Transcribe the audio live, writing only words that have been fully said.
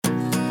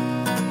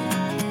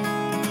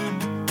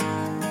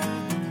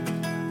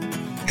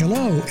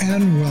Hello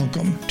and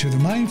welcome to the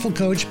Mindful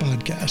Coach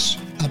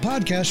Podcast, a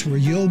podcast where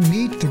you'll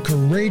meet the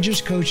courageous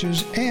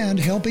coaches and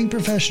helping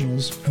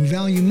professionals who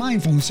value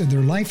mindfulness in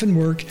their life and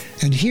work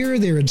and hear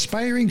their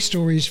inspiring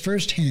stories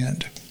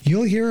firsthand.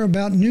 You'll hear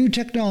about new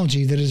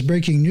technology that is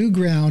breaking new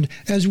ground,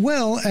 as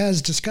well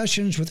as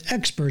discussions with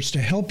experts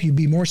to help you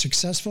be more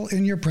successful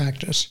in your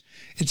practice.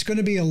 It's going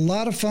to be a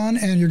lot of fun,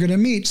 and you're going to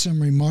meet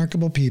some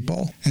remarkable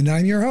people. And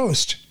I'm your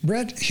host,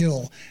 Brett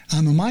Hill.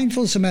 I'm a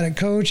mindful somatic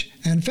coach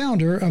and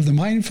founder of the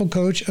Mindful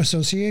Coach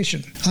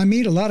Association. I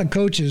meet a lot of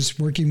coaches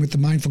working with the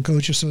Mindful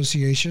Coach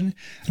Association.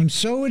 I'm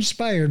so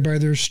inspired by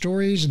their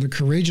stories and the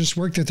courageous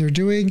work that they're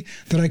doing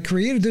that I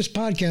created this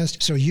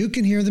podcast so you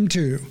can hear them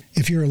too.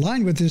 If you're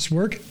aligned with this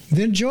work,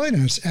 then join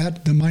us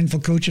at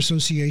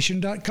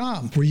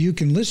themindfulcoachassociation.com, where you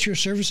can list your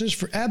services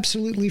for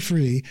absolutely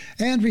free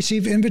and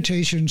receive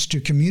invitations to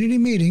community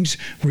meetings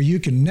where you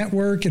can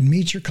network and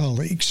meet your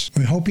colleagues.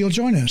 We hope you'll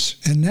join us.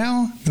 And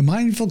now, the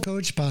Mindful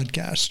Coach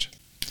Podcast.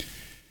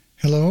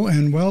 Hello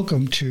and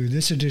welcome to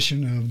this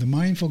edition of the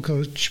Mindful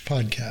Coach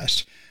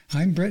Podcast.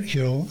 I'm Brett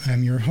Hill.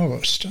 I'm your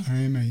host.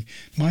 I'm a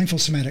mindful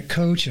somatic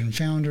coach and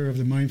founder of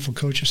the Mindful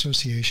Coach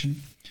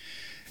Association.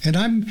 And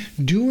I'm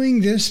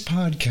doing this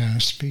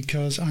podcast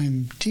because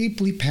I'm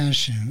deeply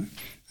passionate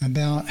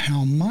about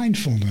how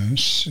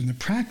mindfulness and the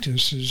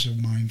practices of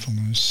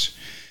mindfulness,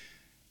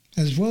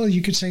 as well as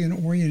you could say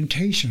an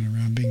orientation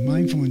around being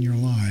mindful in your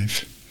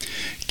life,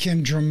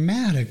 can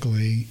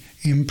dramatically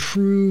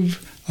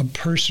improve a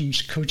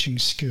person's coaching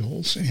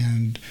skills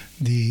and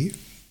the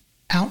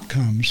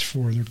outcomes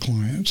for their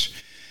clients.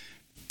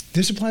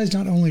 This applies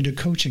not only to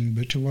coaching,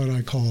 but to what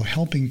I call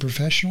helping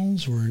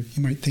professionals, or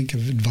you might think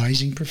of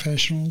advising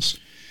professionals.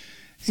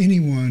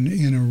 Anyone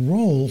in a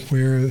role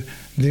where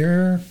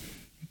they're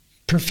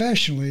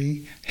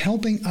professionally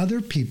helping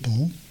other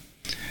people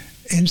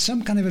in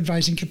some kind of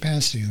advising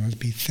capacity, whether it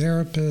be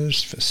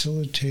therapists,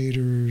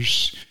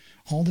 facilitators,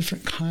 all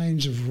different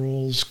kinds of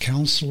roles,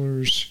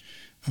 counselors,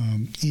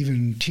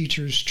 even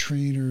teachers,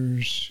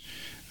 trainers,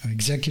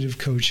 executive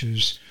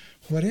coaches.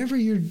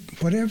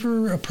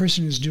 Whatever a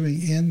person is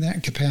doing in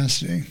that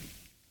capacity,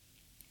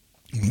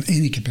 well,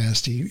 any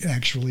capacity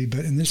actually,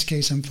 but in this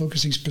case I'm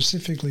focusing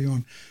specifically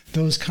on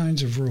those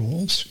kinds of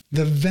roles.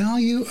 The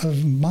value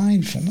of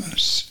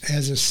mindfulness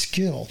as a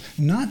skill,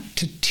 not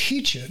to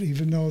teach it,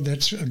 even though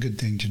that's a good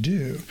thing to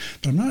do,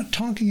 but I'm not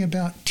talking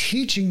about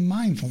teaching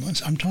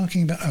mindfulness. I'm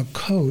talking about a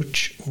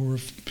coach, or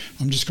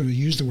I'm just going to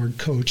use the word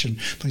coach, and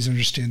please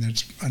understand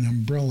that's an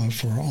umbrella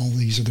for all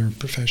these other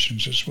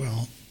professions as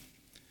well.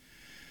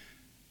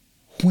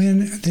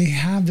 When they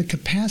have the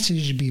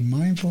capacity to be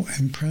mindful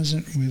and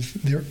present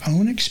with their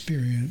own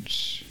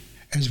experience,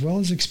 as well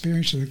as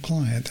experience of the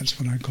client, that's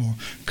what I call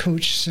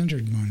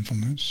coach-centered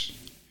mindfulness,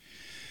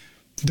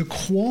 the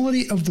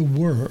quality of the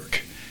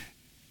work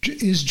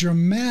is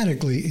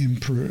dramatically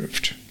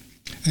improved.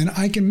 And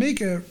I can make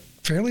a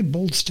fairly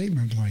bold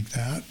statement like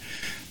that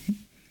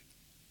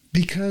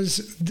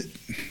because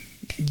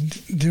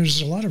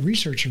there's a lot of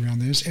research around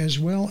this, as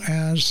well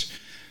as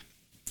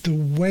the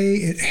way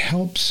it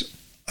helps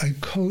a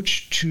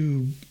coach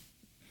to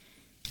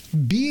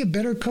be a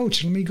better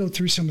coach. Let me go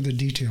through some of the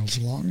details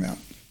along that.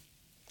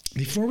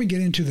 Before we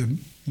get into the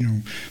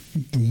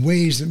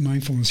ways that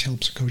mindfulness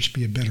helps a coach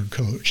be a better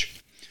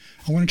coach,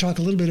 I want to talk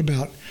a little bit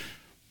about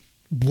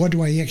what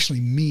do I actually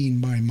mean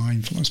by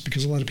mindfulness,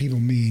 because a lot of people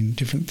mean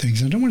different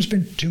things. And I don't want to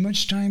spend too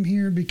much time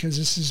here because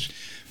this is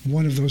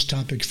one of those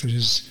topics that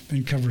has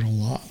been covered a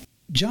lot.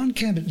 Jon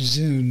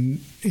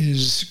Kabat-Zinn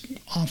is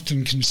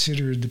often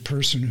considered the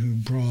person who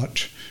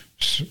brought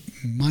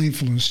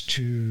mindfulness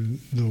to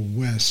the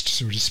West,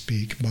 so to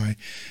speak, by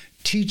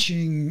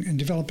teaching and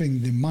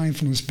developing the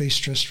mindfulness-based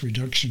stress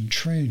reduction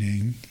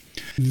training.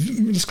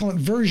 Let's call it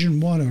version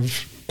 1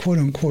 of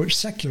quote-unquote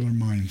secular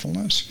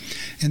mindfulness.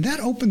 And that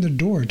opened the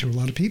door to a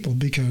lot of people,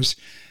 because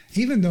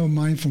even though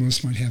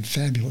mindfulness might have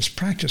fabulous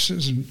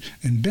practices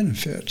and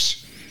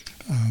benefits,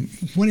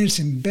 when it's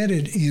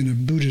embedded in a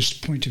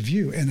Buddhist point of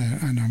view, and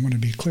I want to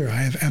be clear,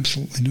 I have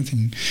absolutely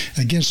nothing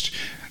against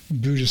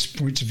Buddhist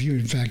points of view.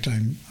 In fact,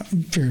 I'm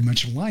very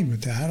much aligned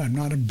with that. I'm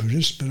not a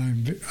Buddhist, but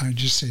I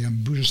just say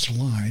I'm Buddhist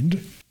aligned.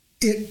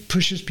 It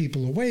pushes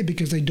people away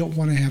because they don't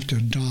want to have to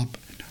adopt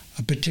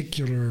a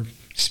particular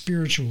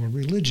spiritual or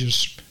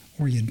religious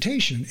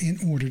orientation in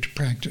order to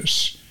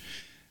practice.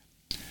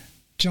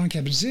 Jon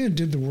Kabat-Zinn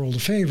did the world a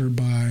favor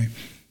by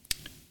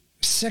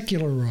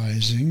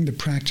secularizing the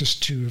practice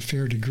to a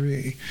fair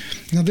degree.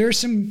 Now, there's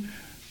some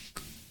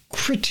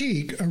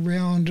critique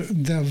around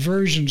the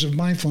versions of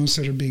mindfulness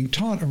that are being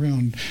taught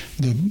around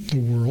the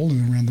world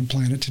and around the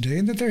planet today,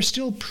 and that they're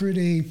still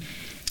pretty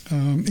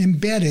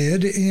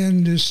embedded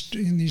in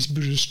these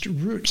Buddhist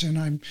roots. And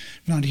I'm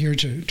not here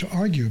to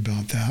argue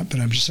about that, but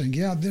I'm just saying,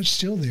 yeah, they're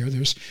still there.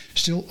 There's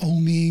still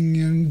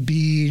oming and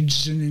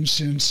beads and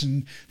incense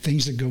and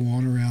things that go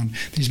on around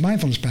these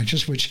mindfulness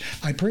practices, which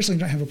I personally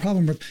don't have a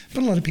problem with,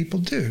 but a lot of people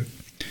do.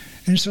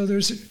 And so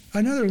there's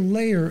another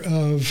layer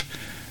of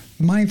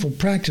mindful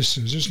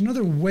practices. There's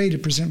another way to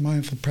present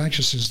mindful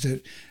practices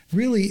that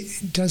really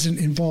doesn't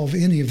involve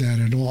any of that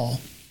at all.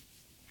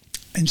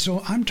 And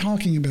so I'm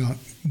talking about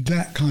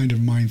that kind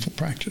of mindful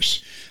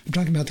practice. I'm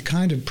talking about the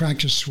kind of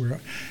practice where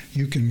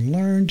you can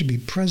learn to be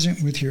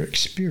present with your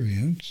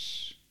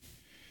experience.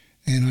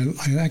 And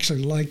I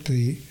actually like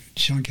the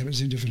Jon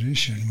Kabat-Zinn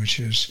definition, which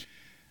is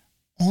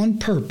on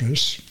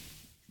purpose,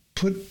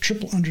 put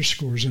triple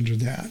underscores under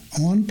that,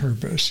 on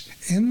purpose,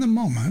 in the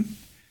moment,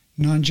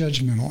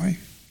 non-judgmentally.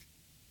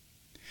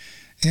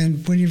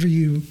 And whenever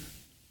you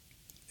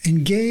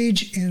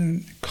engage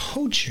in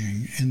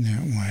coaching in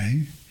that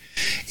way,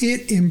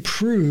 it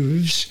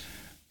improves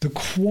the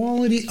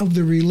quality of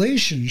the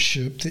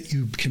relationship that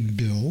you can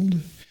build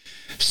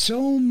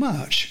so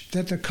much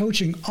that the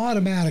coaching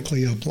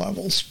automatically up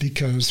levels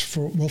because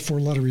for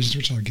a lot of reasons,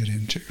 which I'll get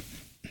into.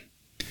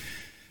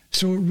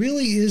 So it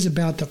really is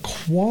about the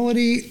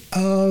quality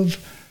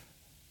of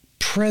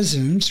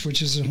presence,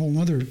 which is a whole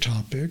other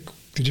topic.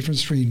 The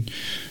difference between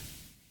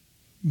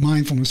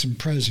mindfulness and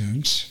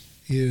presence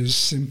is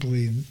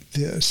simply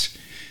this,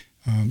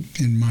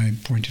 in my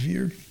point of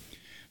view.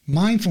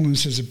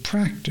 Mindfulness is a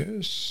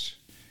practice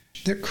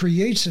that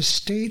creates a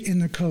state in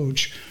the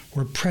coach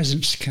where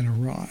presence can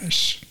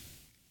arise.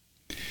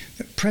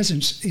 That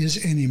presence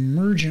is an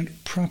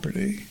emergent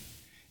property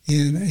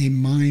in a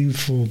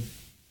mindful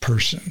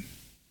person.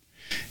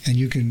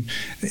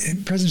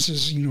 And presence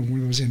is, one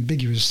of those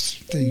ambiguous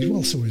things.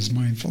 Well, so is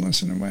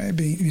mindfulness in a way.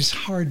 It's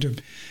hard to,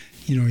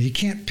 you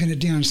can't pin it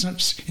down.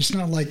 It's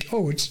not like,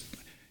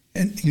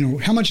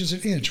 how much is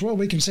an inch? Well,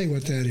 we can say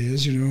what that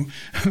is,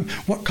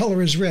 What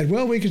color is red?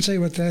 Well, we can say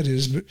what that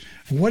is. But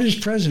what is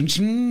presence?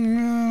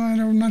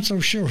 I'm not so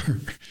sure.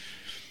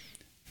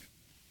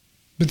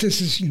 But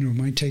this is,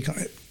 my take on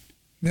it.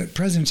 That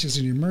presence is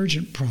an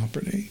emergent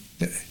property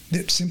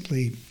that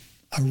simply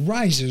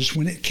arises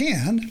when it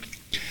can.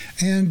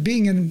 And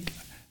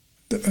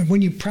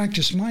when you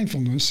practice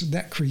mindfulness,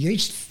 that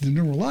creates the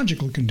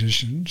neurological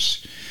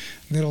conditions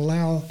that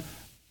allow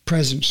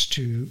presence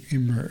to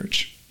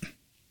emerge.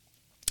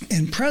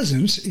 And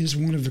presence is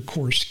one of the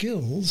core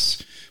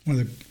skills, one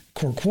of the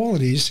core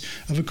qualities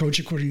of a coach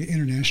according to the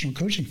International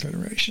Coaching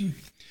Federation.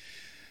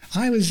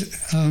 I was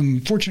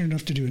fortunate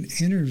enough to do an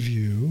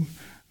interview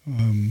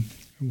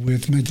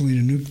with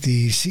Magdalena Nuke,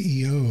 the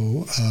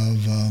CEO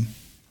of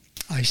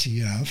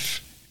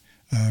ICF,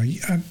 a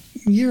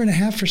year and a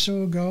half or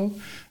so ago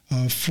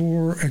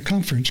for a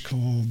conference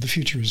called The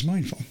Future is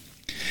Mindful.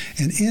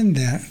 And in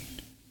that,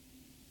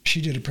 she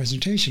did a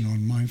presentation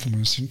on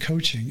mindfulness and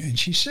coaching, and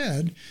she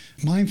said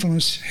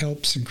mindfulness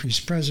helps increase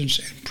presence,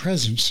 and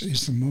presence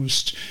is the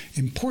most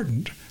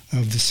important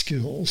of the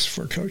skills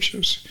for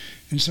coaches.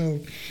 And so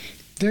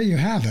there you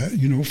have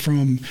it,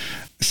 from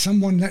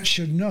someone that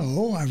should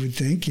know, I would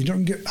think. You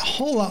don't get a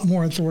whole lot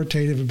more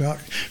authoritative about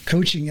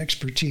coaching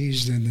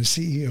expertise than the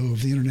CEO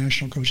of the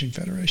International Coaching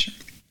Federation.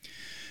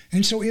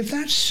 And so if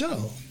that's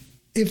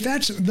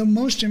the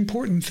most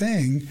important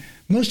thing,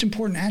 most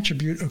important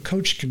attribute a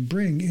coach can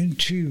bring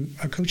into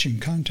a coaching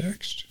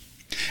context,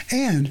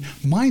 and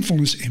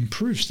mindfulness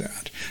improves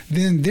that,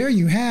 then there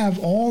you have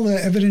all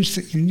the evidence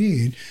that you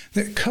need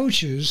that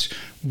coaches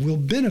will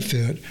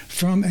benefit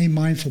from a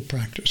mindful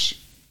practice.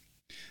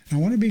 Now,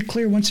 I want to be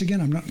clear once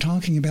again, I'm not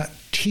talking about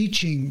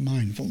teaching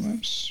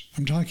mindfulness.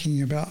 I'm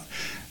talking about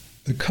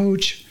the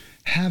coach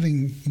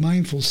having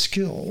mindful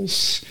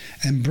skills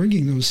and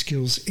bringing those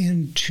skills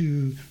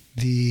into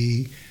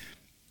the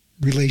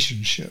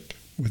relationship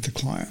with the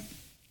client.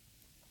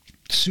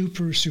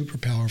 Super, super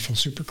powerful,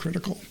 super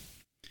critical.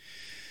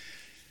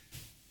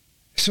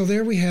 So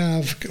there we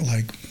have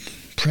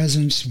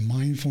presence,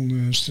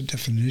 mindfulness, the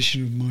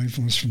definition of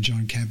mindfulness from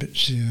Jon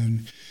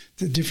Kabat-Zinn,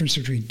 the difference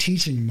between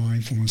teaching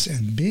mindfulness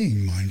and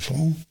being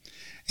mindful.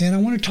 And I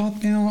want to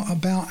talk now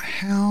about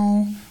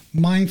how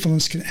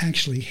mindfulness can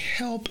actually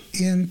help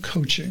in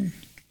coaching.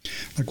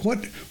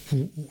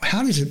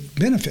 How does it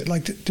benefit?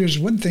 There's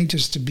one thing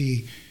just to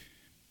be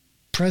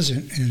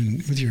present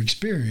with your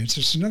experience.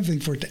 It's another thing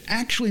for it to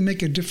actually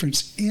make a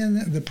difference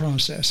in the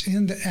process,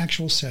 in the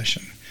actual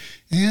session,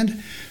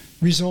 and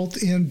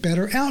result in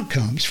better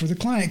outcomes for the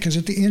client. Because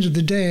at the end of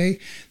the day,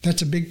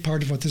 that's a big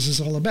part of what this is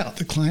all about.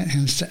 The client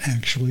has to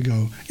actually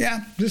go,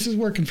 yeah, this is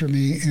working for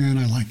me and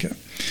I like it.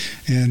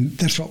 And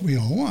that's what we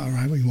all want,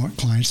 right? We want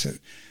clients that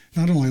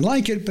not only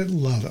like it, but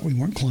love it. We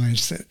want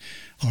clients that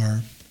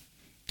are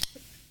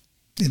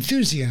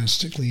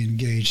enthusiastically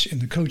engaged in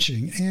the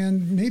coaching,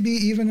 and maybe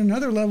even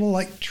another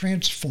level,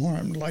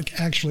 transformed,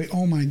 actually,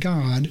 oh my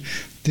God,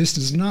 this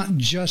is not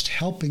just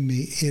helping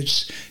me,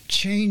 it's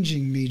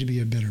changing me to be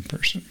a better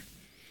person.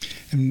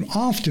 And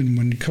often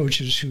when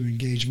coaches who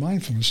engage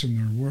mindfulness in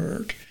their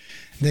work,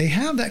 they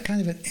have that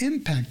kind of an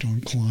impact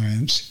on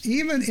clients,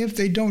 even if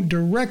they don't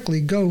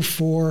directly go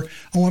for,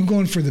 I'm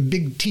going for the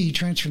big T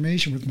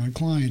transformation with my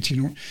clients.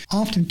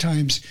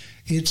 Oftentimes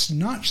it's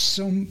not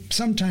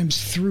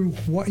sometimes through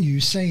what you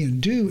say and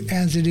do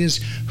as it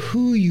is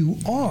who you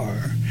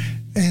are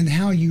and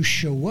how you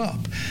show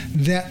up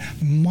that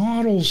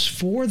models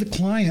for the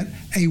client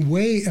a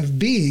way of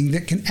being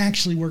that can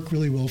actually work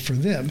really well for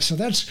them. So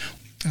that's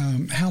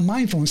how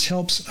mindfulness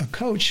helps a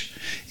coach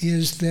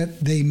is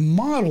that they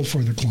model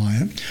for the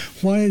client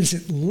what is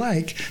it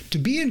like to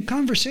be in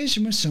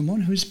conversation with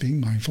someone who's being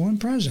mindful and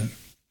present.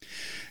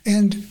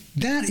 And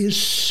that is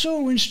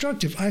so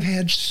instructive. I've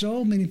had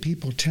so many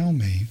people tell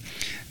me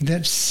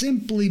that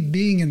simply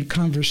being in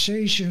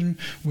conversation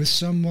with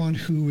someone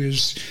who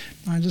is,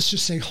 let's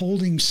just say,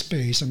 holding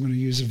space, I'm going to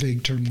use a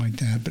vague term like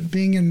that, but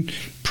being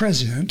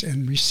present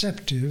and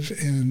receptive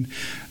and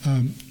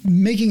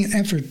making an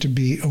effort to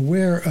be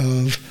aware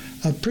of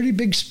a pretty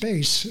big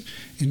space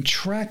in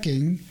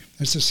tracking.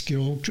 That's a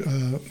skill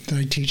that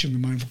I teach in the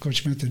Mindful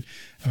Coach Method,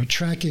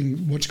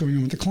 tracking what's going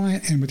on with the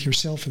client and with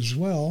yourself as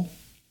well.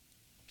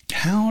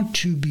 How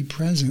to be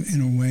present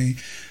in a way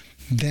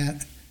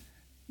that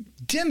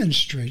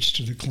demonstrates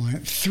to the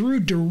client through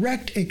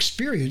direct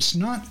experience,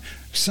 not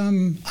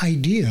some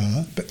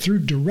idea, but through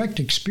direct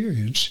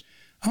experience.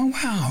 Oh,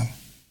 wow,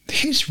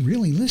 he's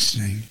really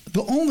listening.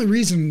 The only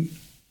reason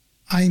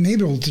I'm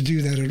able to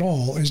do that at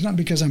all is not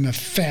because I'm a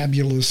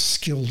fabulous,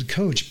 skilled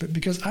coach, but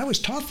because I was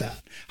taught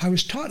that. I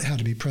was taught how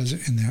to be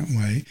present in that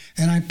way,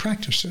 and I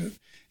practice it.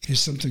 Is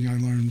something I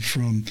learned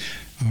from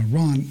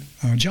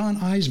John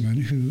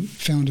Eisman, who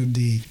founded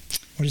the,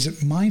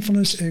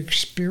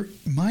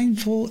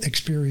 Mindful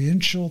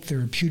Experiential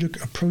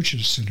Therapeutic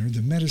Approaches Center,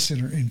 the Meta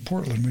Center in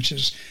Portland, which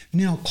is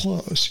now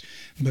closed.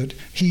 But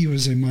he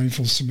was a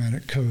mindful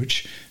somatic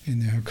coach in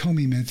the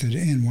Hakomi method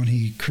and one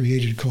he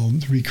created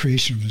called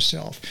Recreation of the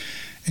Self.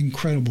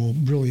 Incredible,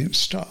 brilliant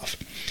stuff.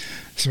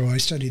 So I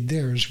studied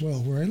there as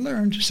well, where I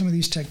learned some of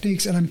these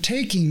techniques. And I'm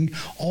taking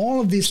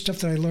all of this stuff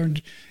that I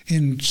learned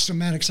in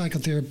somatic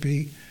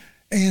psychotherapy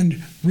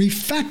and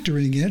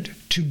refactoring it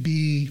to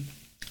be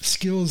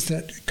skills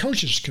that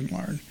coaches can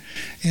learn.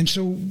 And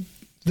so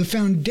the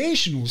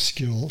foundational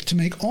skill to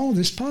make all of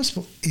this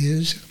possible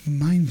is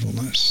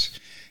mindfulness.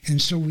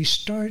 And so we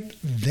start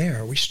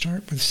there. We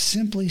start with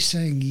simply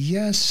saying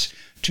yes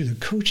to the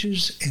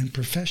coaches and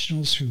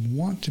professionals who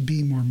want to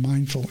be more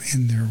mindful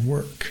in their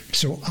work.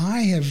 So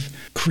I have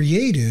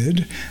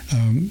created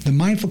the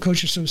Mindful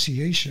Coach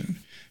Association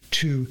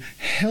to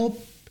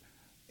help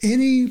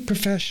any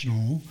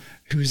professional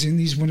who's in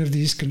one of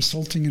these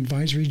consulting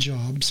advisory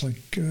jobs,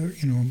 like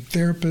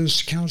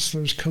therapists,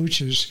 counselors,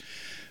 coaches,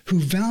 who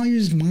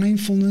values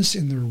mindfulness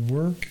in their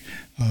work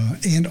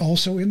and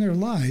also in their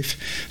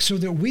life, so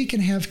that we can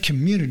have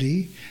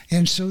community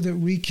and so that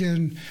we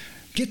can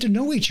get to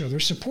know each other,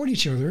 support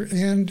each other,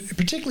 and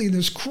particularly in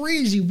this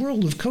crazy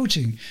world of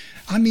coaching.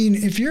 I mean,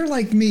 if you're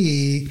like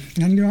me,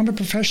 and I'm a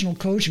professional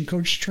coach and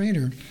coach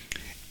trainer,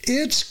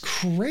 it's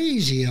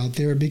crazy out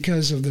there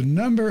because of the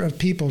number of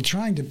people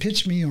trying to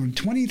pitch me on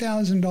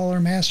 $20,000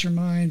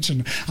 masterminds,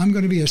 and I'm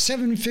going to be a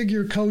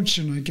 7-figure coach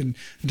and I can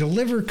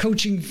deliver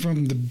coaching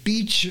from the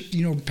beach,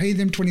 pay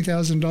them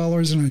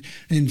 $20,000 and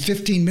in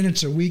 15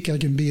 minutes a week I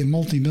can be a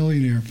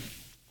multimillionaire.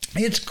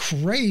 It's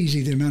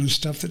crazy the amount of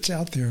stuff that's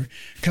out there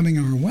coming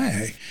our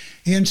way.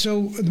 And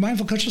so the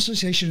Mindful Coach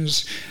Association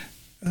is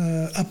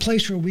a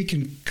place where we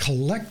can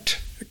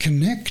connect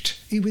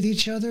with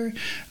each other,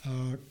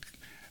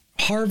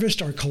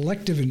 harvest our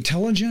collective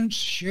intelligence,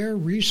 share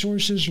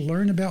resources,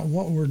 learn about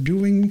what we're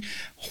doing,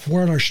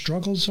 what our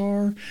struggles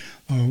are.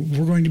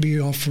 We're going to be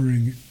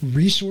offering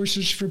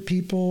resources for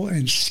people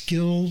and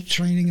skill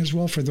training as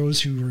well for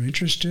those who are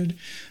interested.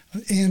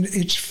 And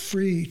it's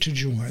free to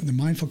join, the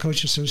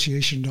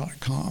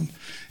mindfulcoachassociation.com.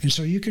 And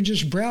so you can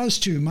just browse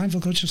to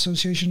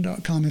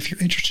mindfulcoachassociation.com if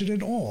you're interested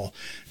at all.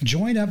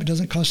 Join up, it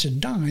doesn't cost a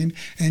dime,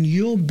 and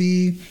you'll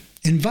be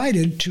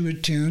invited to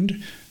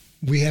attend.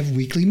 We have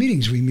weekly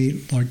meetings. We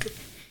meet like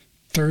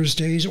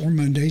Thursdays or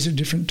Mondays at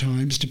different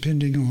times,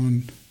 depending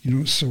on,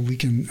 so we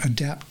can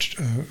adapt,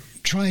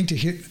 trying to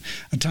hit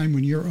a time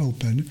when you're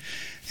open.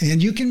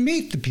 And you can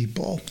meet the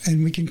people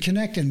and we can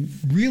connect, and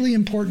really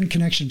important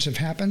connections have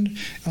happened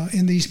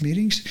in these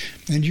meetings.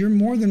 And you're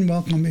more than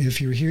welcome if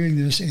you're hearing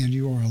this and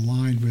you are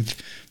aligned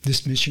with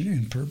this mission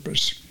and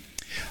purpose.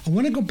 I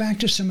want to go back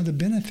to some of the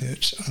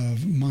benefits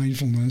of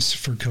mindfulness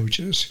for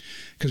coaches,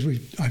 because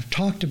I've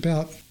talked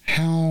about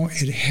how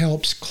it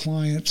helps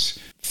clients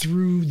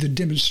through the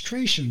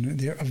demonstration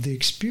of the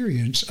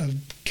experience of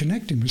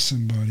connecting with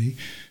somebody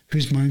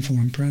who's mindful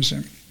and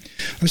present.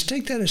 Let's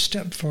take that a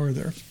step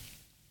farther.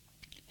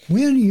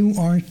 When you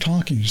are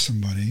talking to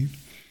somebody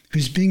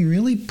who's being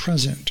really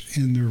present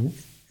in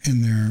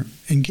their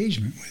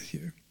engagement with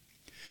you,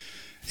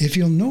 if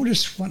you'll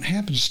notice what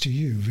happens to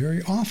you,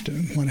 very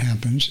often what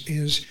happens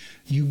is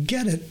you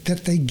get it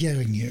that they're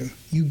getting you.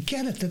 You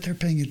get it that they're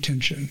paying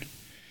attention.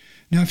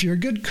 Now, if you're a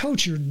good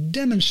coach, you're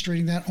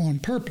demonstrating that on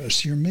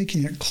purpose. You're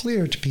making it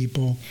clear to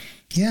people,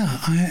 yeah,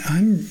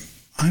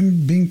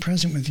 I'm being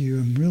present with you.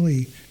 I'm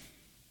really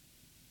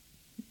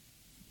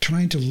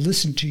trying to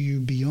listen to you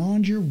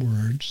beyond your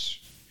words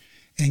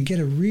and get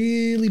a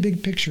really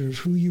big picture of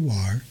who you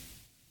are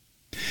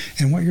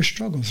and what your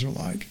struggles are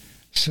like,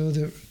 so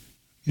that,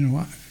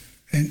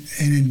 and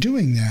in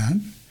doing that,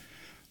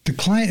 the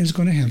client is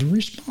going to have a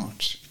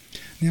response.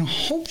 Now,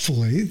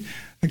 hopefully,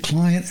 the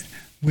client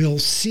will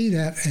see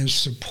that as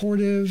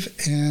supportive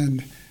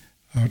and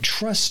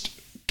trust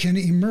can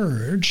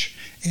emerge,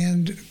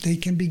 and they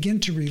can begin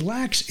to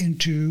relax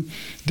into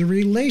the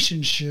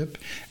relationship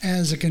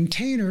as a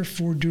container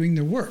for doing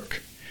the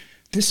work.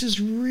 This is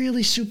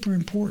really super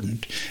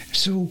important.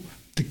 So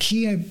the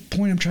key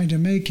point I'm trying to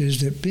make is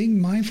that being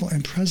mindful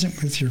and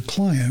present with your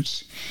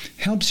clients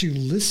helps you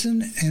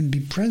listen and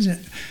be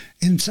present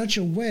in such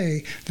a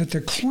way that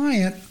the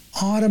client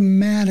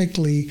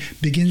automatically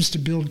begins to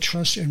build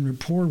trust and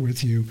rapport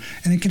with you.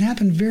 And it can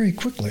happen very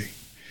quickly.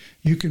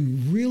 You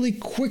can really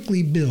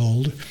quickly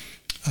build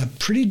a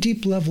pretty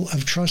deep level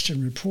of trust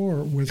and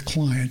rapport with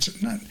clients.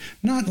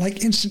 Not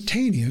like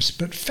instantaneous,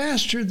 but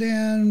faster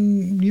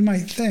than you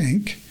might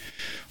think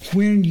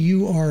when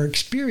you are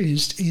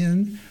experienced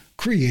in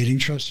creating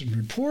trust and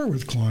rapport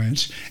with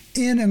clients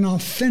in an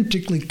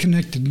authentically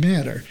connected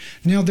manner.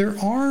 Now, there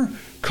are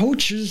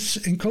coaches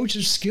and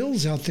coaches'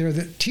 skills out there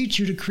that teach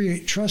you to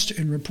create trust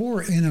and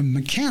rapport in a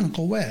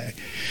mechanical way,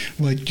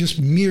 like just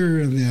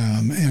mirror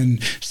them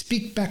and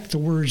speak back the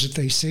words that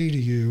they say to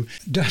you.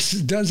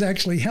 Does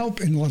actually help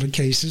in a lot of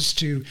cases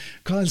to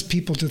cause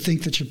people to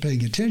think that you're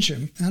paying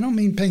attention. I don't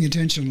mean paying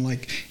attention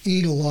like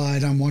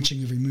eagle-eyed, I'm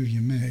watching every move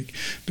you make,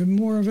 but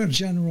more of a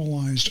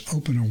generalized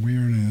open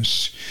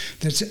awareness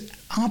that's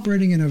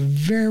operating in a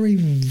very,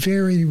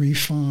 very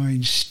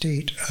refined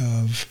state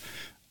of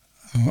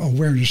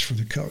awareness for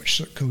the coach.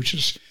 So coach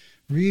is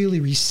really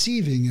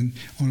receiving and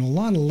on a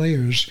lot of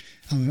layers.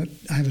 I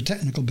have a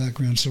technical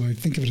background, so I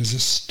think of it as a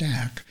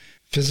stack.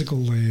 Physical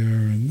layer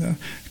and the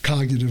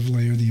cognitive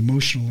layer, the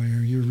emotional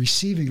layer. You're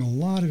receiving a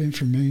lot of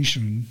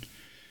information,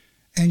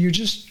 and you're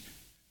just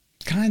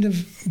kind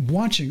of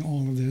watching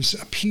all of this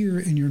appear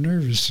in your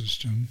nervous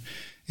system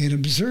and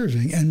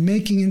observing and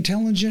making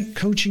intelligent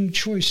coaching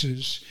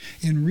choices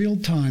in real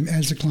time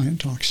as the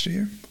client talks to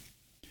you.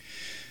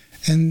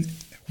 And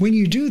when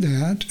you do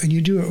that and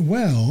you do it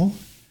well,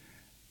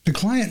 the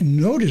client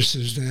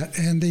notices that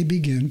and they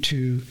begin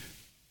to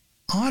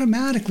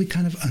automatically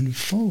kind of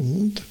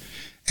unfold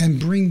and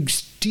bring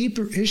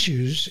deeper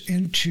issues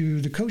into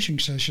the coaching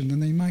session than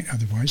they might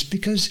otherwise,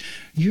 because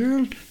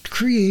you're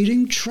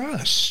creating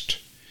trust.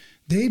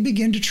 They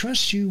begin to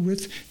trust you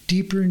with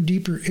deeper and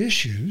deeper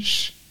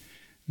issues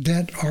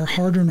that are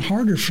harder and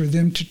harder for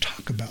them to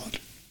talk about.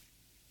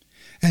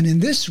 And in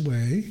this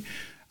way,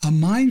 a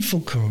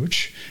mindful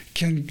coach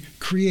can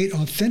create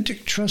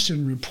authentic trust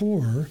and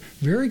rapport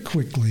very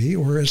quickly,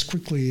 or as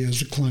quickly as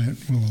the client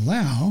will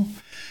allow,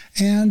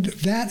 and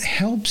that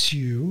helps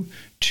you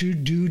to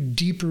do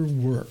deeper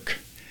work.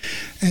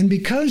 And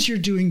because you're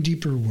doing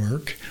deeper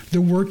work,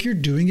 the work you're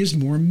doing is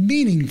more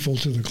meaningful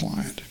to the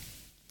client.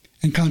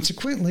 And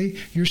consequently,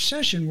 your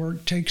session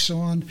work takes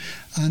on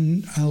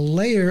a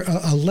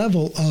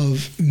level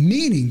of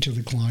meaning to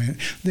the client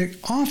that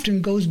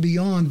often goes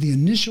beyond the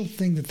initial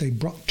thing that they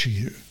brought to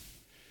you.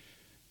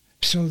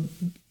 So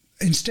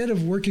instead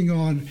of working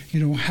on,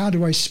 how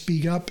do I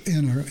speak up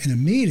in a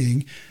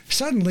meeting,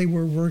 suddenly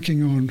we're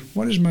working on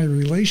what is my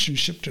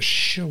relationship to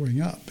showing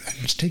up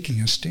and taking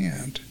a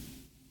stand.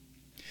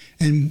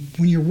 And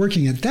when you're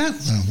working at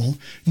that level,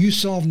 you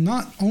solve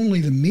not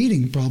only the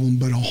meeting problem,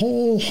 but a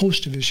whole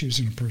host of issues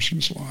in a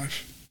person's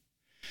life.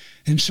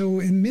 And so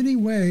in many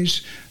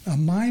ways, a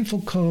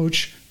mindful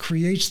coach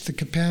creates the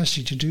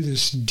capacity to do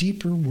this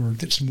deeper work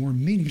that's more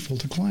meaningful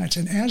to clients.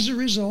 And as a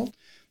result,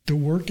 the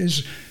work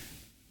is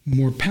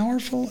more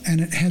powerful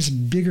and it has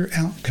bigger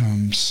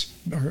outcomes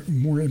or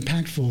more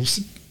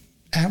impactful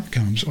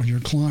outcomes on your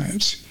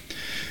clients.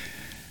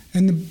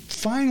 And the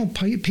final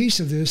piece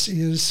of this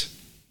is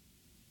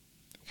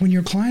when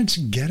your clients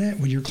get it,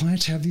 when your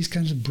clients have these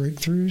kinds of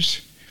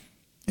breakthroughs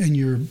and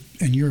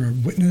you're a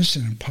witness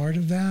and a part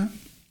of that,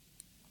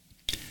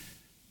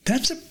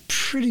 that's a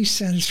pretty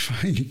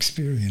satisfying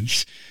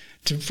experience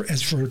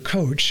as for a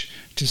coach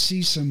to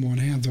see someone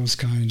have those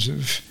kinds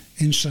of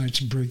insights,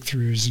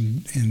 breakthroughs,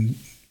 and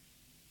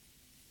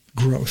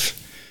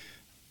growth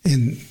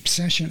in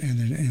session and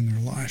in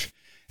their life.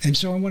 And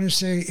so I want to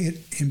say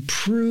it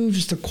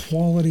improves the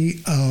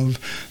quality of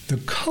the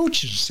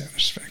coach's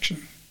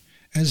satisfaction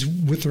as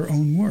with their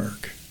own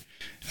work.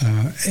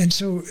 And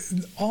so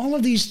all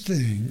of these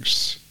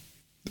things,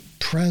 the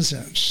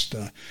presence,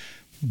 the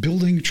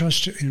building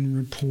trust and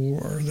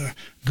rapport, the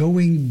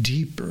going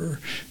deeper,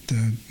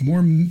 the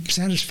more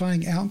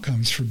satisfying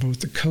outcomes for both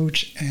the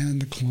coach and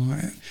the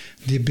client,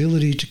 the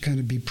ability to kind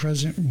of be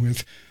present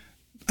with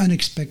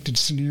unexpected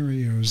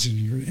scenarios in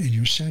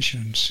your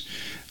sessions.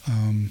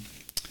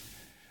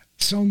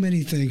 So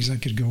many things I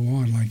could go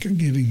on, like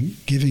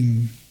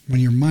giving when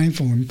you're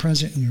mindful and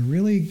present and you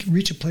really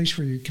reach a place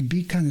where you can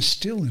be kind of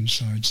still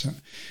inside, so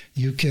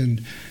you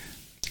can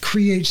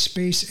create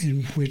space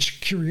in which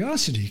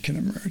curiosity can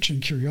emerge.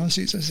 And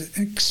curiosity is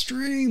an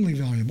extremely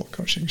valuable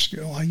coaching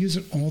skill. I use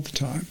it all the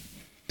time.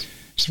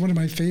 It's one of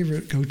my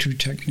favorite go-to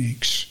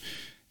techniques.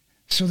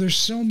 So there's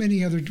so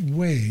many other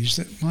ways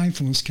that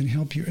mindfulness can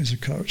help you as a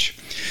coach.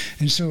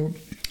 And so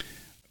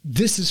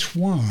this is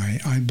why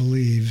I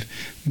believe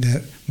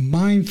that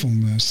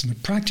mindfulness and the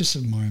practice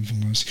of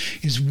mindfulness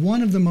is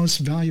one of the most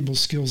valuable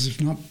skills, if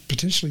not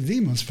potentially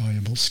the most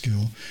valuable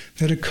skill,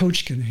 that a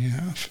coach can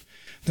have.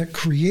 that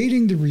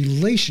creating the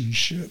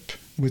relationship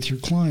with your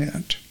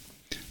client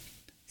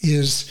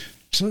is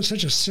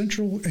such a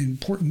central and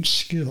important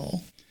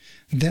skill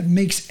that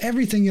makes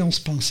everything else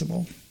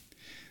possible.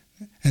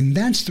 And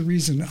that's the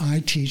reason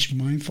I teach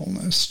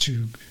mindfulness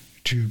to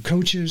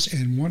coaches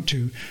and want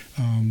to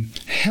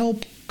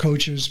help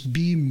coaches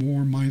be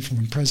more mindful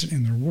and present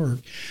in their work.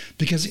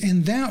 Because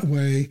in that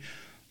way,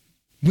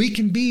 we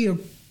can be a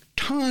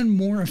ton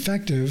more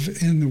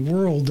effective in the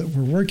world that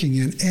we're working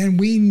in. And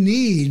we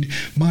need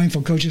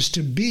mindful coaches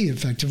to be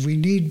effective. We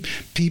need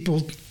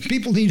people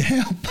need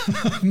help.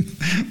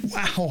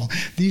 Wow.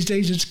 These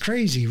days it's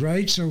crazy,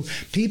 right? So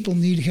people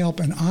need help.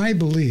 And I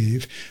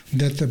believe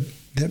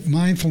that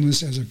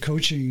mindfulness as a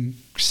coaching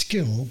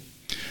skill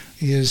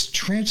is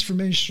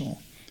transformational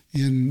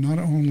in not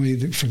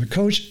only for the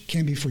coach, it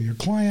can be for your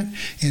client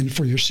and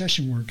for your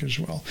session work as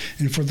well.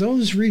 And for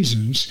those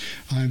reasons,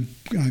 I've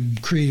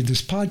created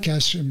this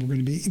podcast, and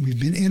we've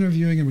been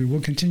interviewing, and we will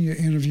continue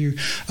to interview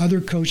other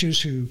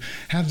coaches who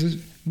have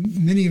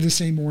many of the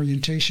same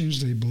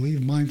orientations. They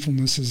believe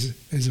mindfulness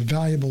is a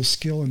valuable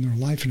skill in their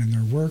life and in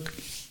their work.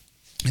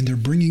 And they're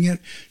bringing it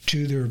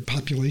to their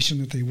population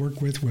that they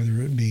work with,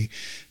 whether it be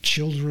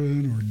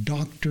children or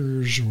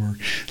doctors or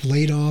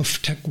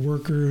laid-off tech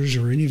workers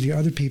or any of the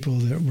other people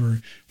that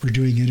we're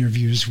doing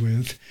interviews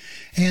with.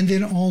 And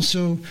then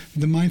also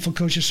the Mindful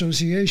Coach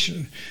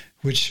Association,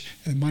 which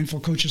at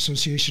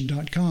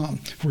mindfulcoachassociation.com,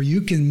 where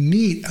you can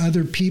meet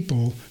other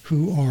people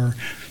who are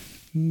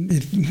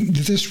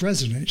this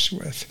resonates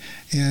with.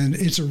 And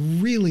it's a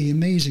really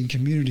amazing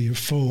community of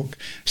folk.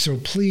 So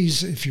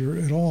please, if you're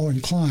at all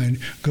inclined,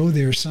 go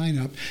there, sign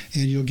up,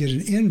 and you'll get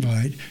an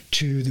invite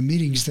to the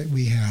meetings that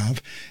we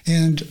have.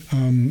 And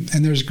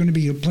there's going to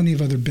be plenty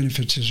of other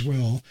benefits as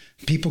well.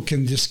 People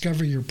can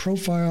discover your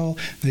profile.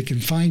 They can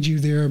find you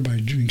there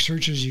by doing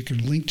searches. You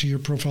can link to your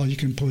profile. You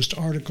can post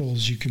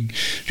articles. You can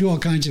do all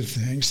kinds of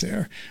things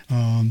there.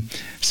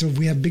 So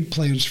we have big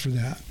plans for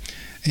that.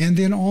 And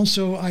then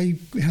also I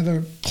have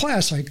a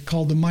class I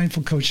call the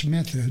Mindful Coach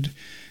Method,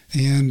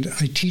 and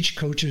I teach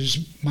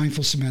coaches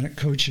mindful somatic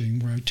coaching,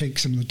 where I take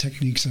some of the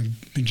techniques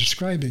I've been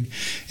describing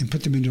and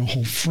put them into a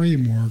whole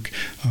framework.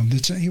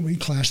 That's an 8-week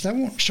class. That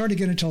won't start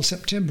again until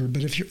September,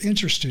 but if you're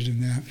interested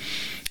in that,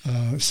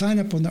 sign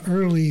up on the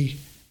early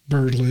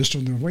bird list,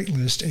 on the wait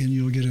list, and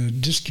you'll get a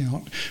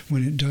discount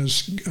when it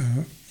does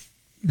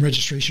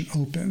registration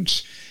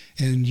opens.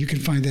 And you can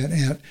find that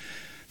at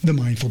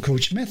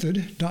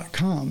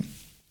themindfulcoachmethod.com.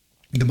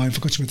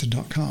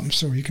 themindfulcoachmethod.com.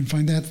 So you can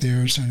find that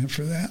there, sign up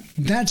for that.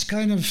 That's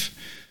kind of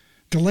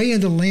the lay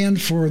of the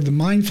land for the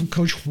Mindful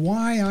Coach,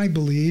 why I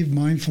believe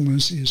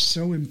mindfulness is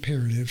so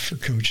imperative for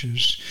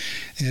coaches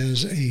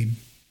as a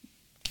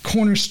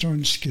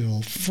cornerstone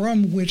skill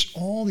from which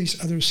all these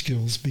other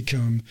skills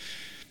become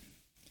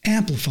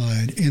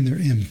amplified in their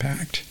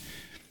impact.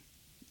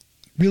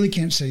 Really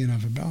can't say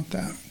enough about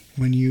that.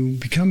 When you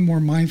become more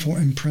mindful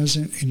and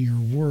present in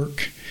your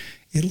work,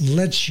 it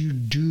lets you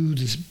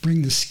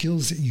bring the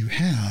skills that you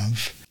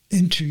have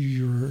into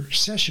your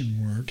session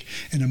work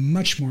in a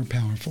much more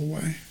powerful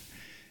way.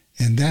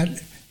 And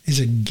that is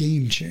a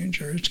game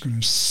changer. It's going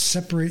to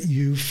separate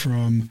you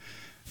from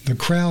the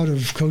crowd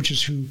of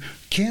coaches who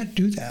can't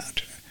do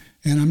that.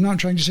 And I'm not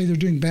trying to say they're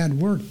doing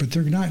bad work, but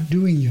they're not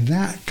doing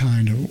that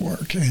kind of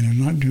work, and are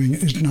not doing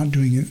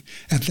it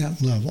at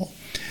that level.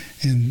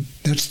 And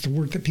that's the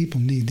work that people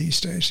need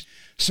these days.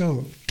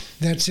 So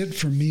that's it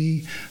for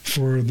me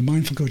for the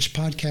Mindful Coach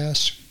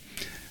podcast.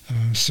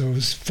 So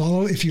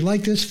if you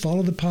like this,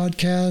 follow the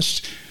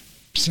podcast,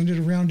 send it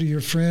around to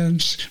your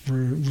friends.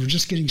 We're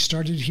just getting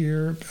started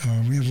here.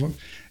 We have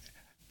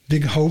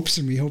big hopes,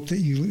 and we hope that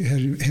you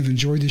have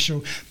enjoyed the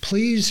show.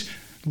 Please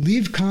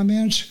leave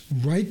comments,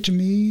 write to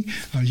me.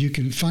 You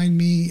can find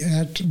me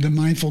at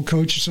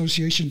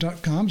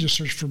themindfulcoachassociation.com. Just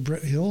search for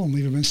Brett Hill and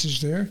leave a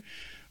message there,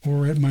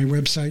 or at my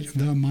website,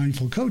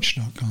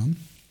 themindfulcoach.com.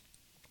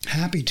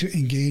 Happy to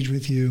engage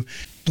with you.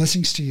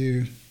 Blessings to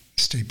you.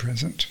 Stay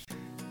present.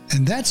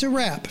 And that's a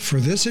wrap for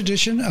this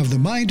edition of the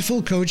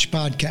Mindful Coach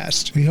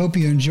podcast. We hope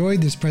you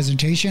enjoyed this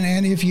presentation,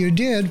 and if you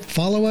did,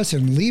 follow us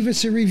and leave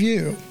us a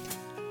review.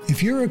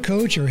 If you're a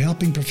coach or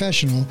helping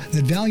professional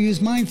that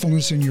values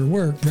mindfulness in your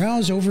work,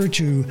 browse over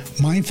to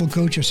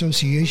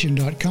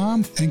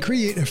mindfulcoachassociation.com and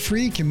create a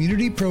free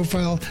community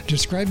profile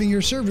describing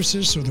your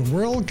services so the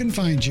world can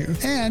find you.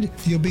 And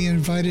you'll be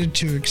invited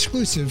to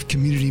exclusive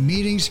community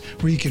meetings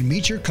where you can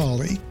meet your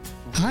colleague.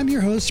 I'm your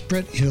host,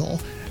 Brett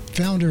Hill,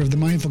 founder of the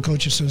Mindful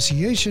Coach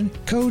Association,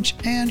 coach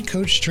and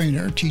coach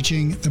trainer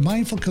teaching the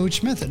Mindful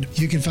Coach Method.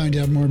 You can find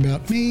out more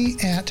about me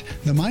at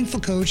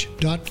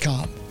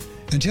themindfulcoach.com.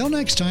 Until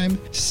next time,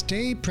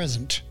 stay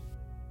present.